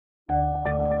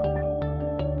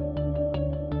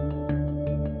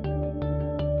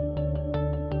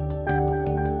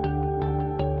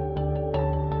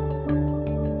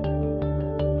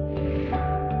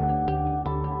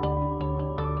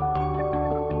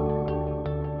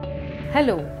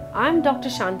Hello, I'm Dr.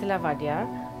 Shantala Vadyar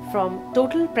from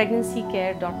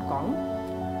TotalPregnancyCare.com.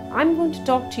 I'm going to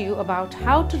talk to you about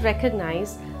how to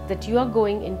recognize that you are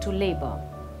going into labor.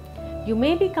 You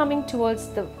may be coming towards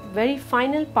the very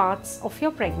final parts of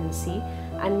your pregnancy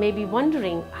and may be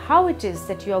wondering how it is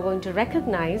that you are going to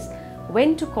recognize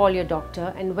when to call your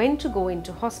doctor and when to go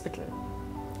into hospital.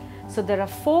 So there are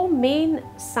four main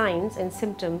signs and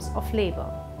symptoms of labor.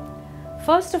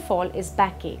 First of all is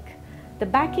backache. The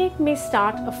backache may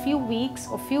start a few weeks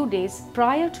or few days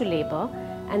prior to labor,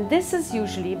 and this is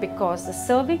usually because the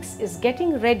cervix is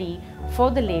getting ready for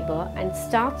the labor and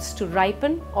starts to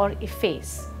ripen or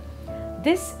efface.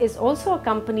 This is also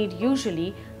accompanied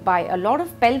usually by a lot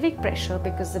of pelvic pressure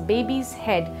because the baby's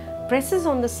head presses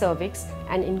on the cervix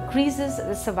and increases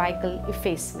the cervical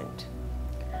effacement.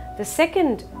 The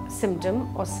second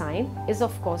symptom or sign is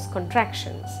of course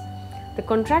contractions. The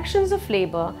contractions of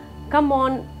labor come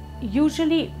on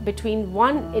usually between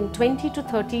 1 in 20 to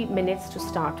 30 minutes to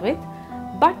start with,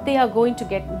 but they are going to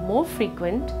get more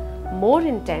frequent, more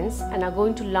intense, and are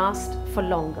going to last for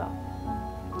longer.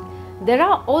 There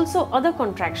are also other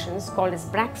contractions called as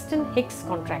Braxton Hicks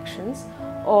contractions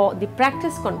or the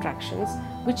practice contractions,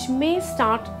 which may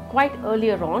start quite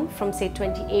earlier on from say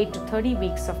 28 to 30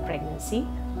 weeks of pregnancy.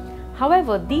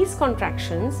 However, these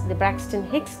contractions, the Braxton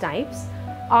Hicks types,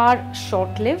 are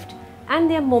short-lived and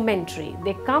they are momentary.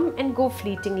 They come and go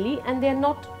fleetingly and they are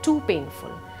not too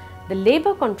painful. The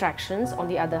labor contractions, on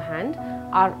the other hand,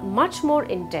 are much more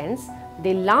intense.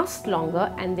 They last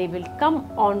longer and they will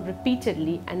come on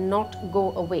repeatedly and not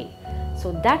go away.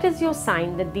 So that is your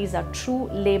sign that these are true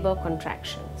labor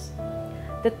contractions.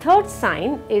 The third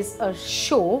sign is a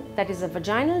show, that is a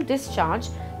vaginal discharge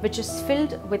which is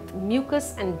filled with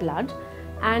mucus and blood,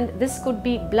 and this could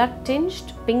be blood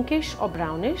tinged, pinkish or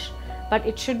brownish, but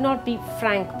it should not be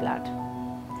frank blood.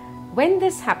 When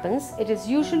this happens, it is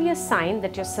usually a sign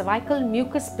that your cervical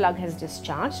mucus plug has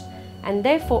discharged, and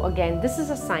therefore again this is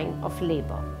a sign of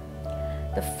labor.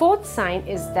 The fourth sign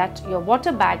is that your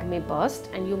water bag may burst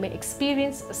and you may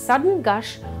experience a sudden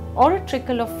gush or a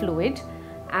trickle of fluid,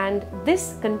 and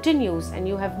this continues and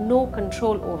you have no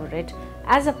control over it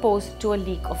as opposed to a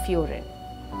leak of urine.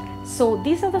 So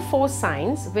these are the four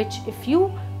signs which if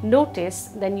you notice,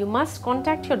 then you must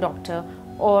contact your doctor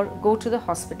or go to the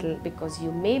hospital because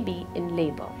you may be in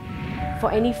labor.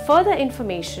 For any further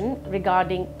information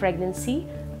regarding pregnancy,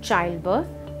 childbirth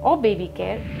or baby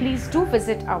care, please do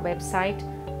visit our website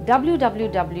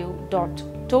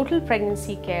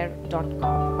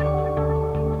www.totalpregnancycare.com.